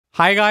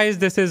Hi guys,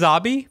 this is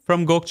Abi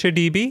from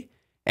GokceDB,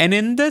 and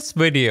in this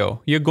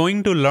video, you're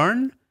going to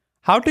learn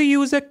how to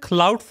use a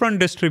CloudFront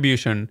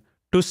distribution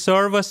to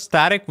serve a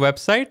static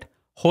website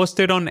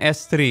hosted on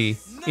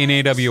S3 in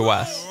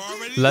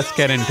AWS. Let's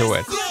get into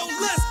it.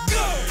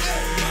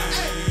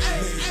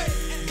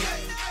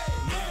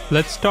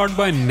 Let's start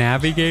by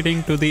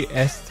navigating to the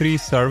S3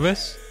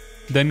 service,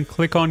 then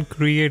click on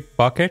Create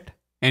Bucket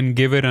and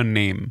give it a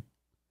name.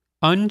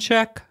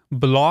 Uncheck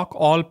Block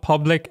All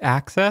Public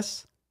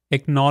Access,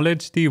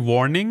 acknowledge the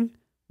warning,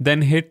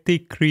 then hit the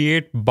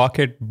Create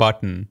Bucket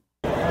button.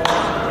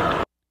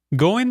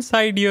 Go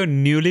inside your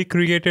newly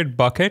created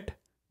bucket,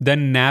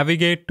 then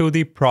navigate to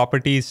the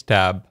Properties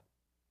tab.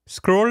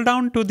 Scroll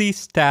down to the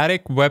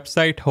Static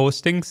Website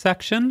Hosting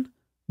section,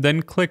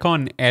 then click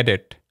on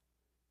Edit.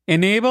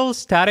 Enable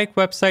Static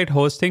Website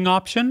Hosting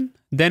option,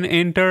 then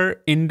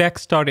enter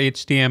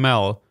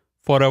index.html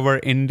for our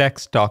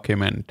index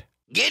document.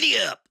 Giddy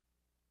up!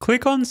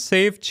 Click on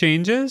Save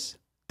Changes,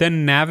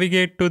 then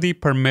navigate to the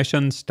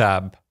Permissions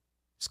tab.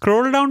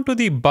 Scroll down to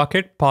the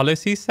Bucket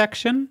Policy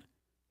section.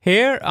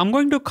 Here, I'm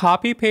going to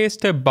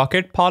copy-paste a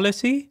bucket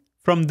policy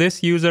from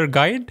this user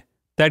guide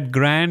that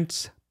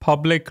grants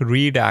public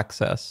read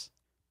access.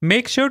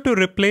 Make sure to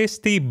replace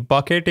the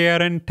bucket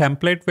ARN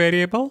template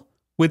variable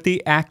with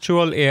the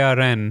actual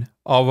ARN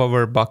of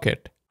our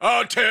bucket.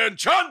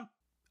 Attention!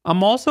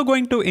 I'm also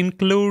going to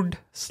include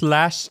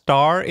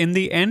 /* in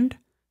the end,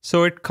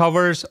 so it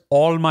covers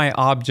all my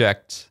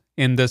objects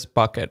in this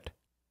bucket.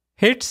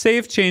 Hit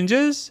Save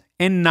Changes,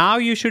 and now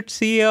you should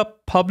see a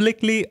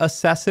publicly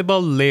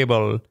accessible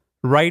label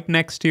right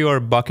next to your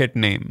bucket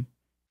name.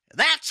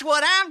 That's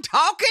what I'm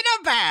talking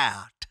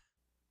about!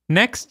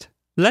 Next,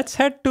 let's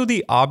head to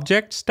the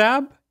Objects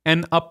tab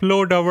and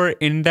upload our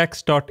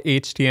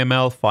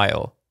index.html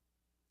file.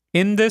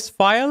 In this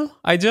file,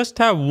 I just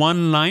have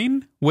one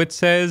line which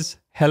says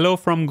Hello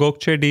from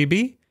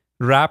GokceDB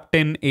wrapped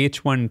in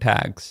H1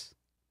 tags.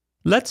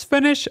 Let's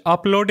finish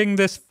uploading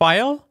this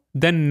file,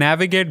 then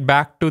navigate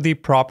back to the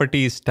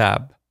Properties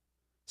tab.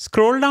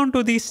 Scroll down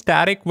to the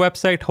Static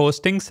Website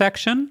Hosting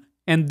section,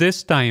 and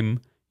this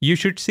time, you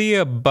should see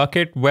a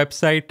Bucket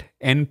Website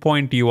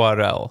Endpoint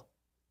URL.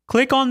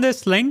 Click on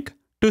this link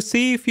to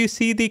see if you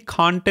see the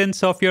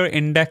contents of your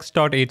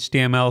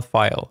index.html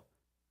file.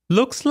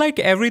 Looks like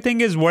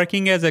everything is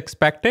working as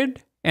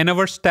expected, and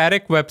our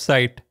static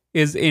website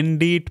is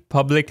indeed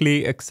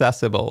publicly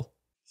accessible.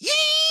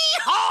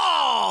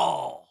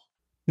 Yeehaw!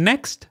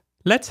 Next,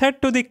 let's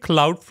head to the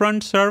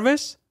CloudFront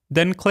service,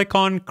 then click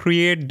on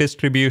Create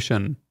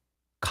Distribution.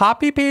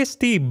 Copy-paste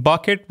the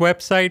Bucket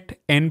Website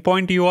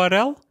Endpoint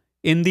URL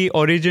in the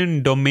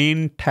origin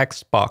domain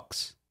text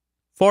box.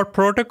 For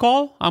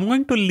protocol, I'm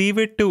going to leave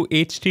it to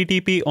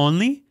HTTP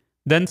only,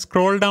 then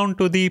scroll down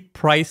to the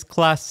Price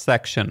Class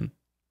section.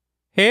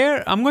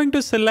 Here, I'm going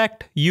to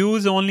select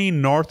Use Only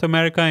North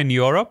America and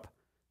Europe,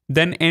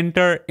 then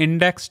enter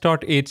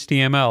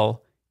index.html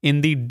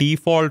in the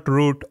default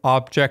root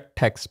object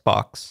text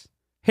box.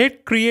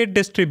 Hit Create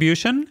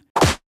Distribution,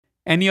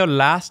 and your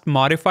last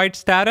modified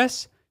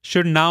status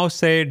should now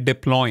say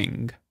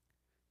Deploying.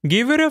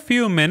 Give it a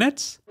few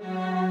minutes,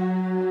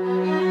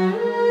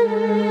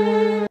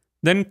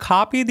 then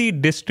copy the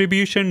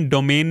distribution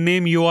domain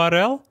name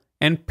URL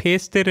and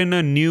paste it in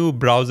a new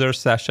browser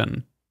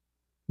session.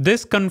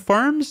 This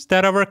confirms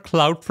that our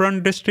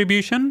CloudFront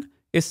distribution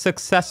is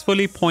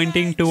successfully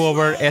pointing to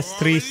our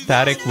S3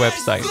 static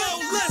website.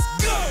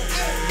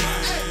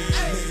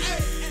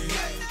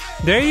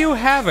 There you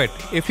have it.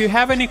 If you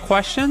have any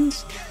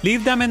questions,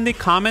 leave them in the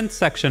comments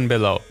section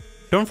below.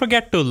 Don't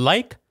forget to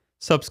like,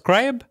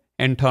 subscribe,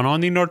 and turn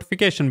on the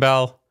notification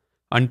bell.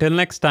 Until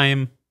next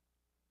time.